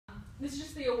this is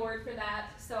just the award for that.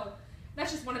 So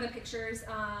that's just one of the pictures.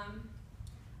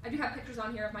 I do have pictures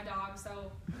on here of my dog,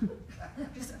 so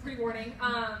just a pre-warning.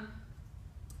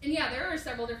 And yeah, there are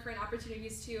several different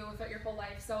opportunities too throughout your whole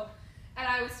life. So at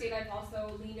Iowa State, I've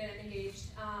also leaned in and engaged.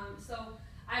 So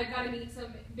I got to meet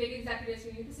some big executives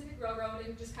from Union Pacific Railroad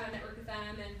and just kind of network with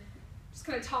them and just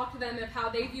kind of talk to them of how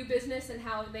they view business and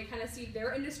how they kind of see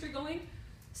their industry going.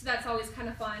 So that's always kind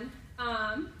of fun.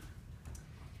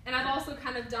 And I've also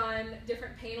kind of done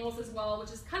different panels as well,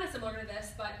 which is kind of similar to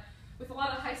this, but with a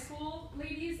lot of high school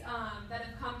ladies that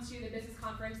have come to the business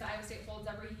conference that Iowa State holds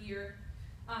every year.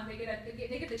 They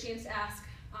get the chance to ask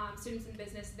students in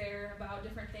business there about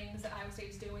different things that Iowa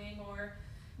State's doing or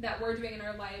that we're doing in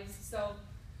our lives. So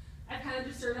I've kind of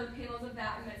just served on the panels of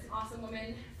that and met some awesome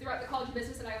women throughout the College of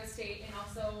Business at Iowa State, and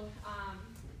also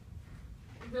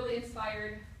really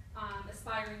inspired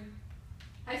aspiring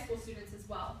high school students as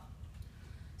well.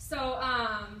 So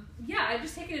yeah, I've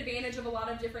just taken advantage of a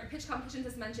lot of different pitch competitions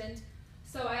as mentioned.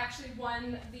 So I actually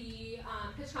won the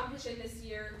pitch competition this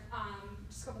year,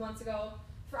 just a couple months ago,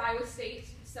 for Iowa State,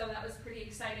 so that was pretty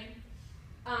exciting.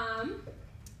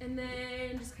 And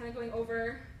then just kind of going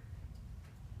over.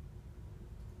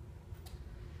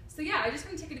 So yeah, I just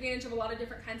want to take advantage of a lot of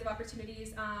different kinds of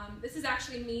opportunities. This is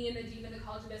actually me and the Dean of the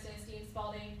College of Business, Dean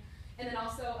Spalding, and then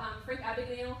also Frank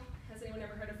Abagnale. Has anyone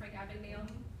ever heard of Frank Abagnale?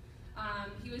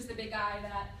 He was the big guy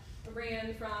that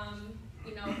ran from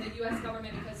the U.S.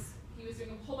 government because he was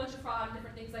doing a whole bunch of fraud and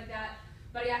different things like that.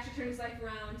 But he actually turned his life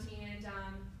around, and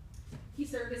he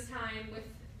served his time with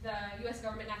the U.S.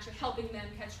 government actually helping them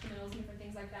catch criminals and different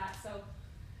things like that. So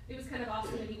it was kind of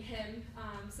awesome to meet him.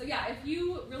 So yeah, if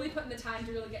you really put in the time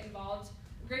to really get involved,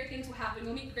 great things will happen.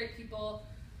 You'll meet great people.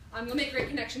 You'll make great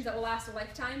connections that will last a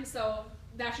lifetime. So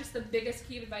that's just the biggest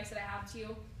key of advice that I have to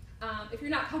you. If you're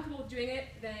not comfortable with doing it,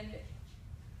 then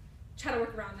try to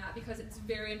work around that because it's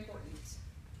very important.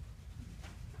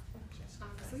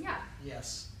 So yeah.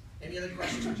 Yes. Any other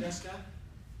questions for Jessica?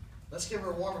 Let's give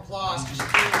her a warm applause.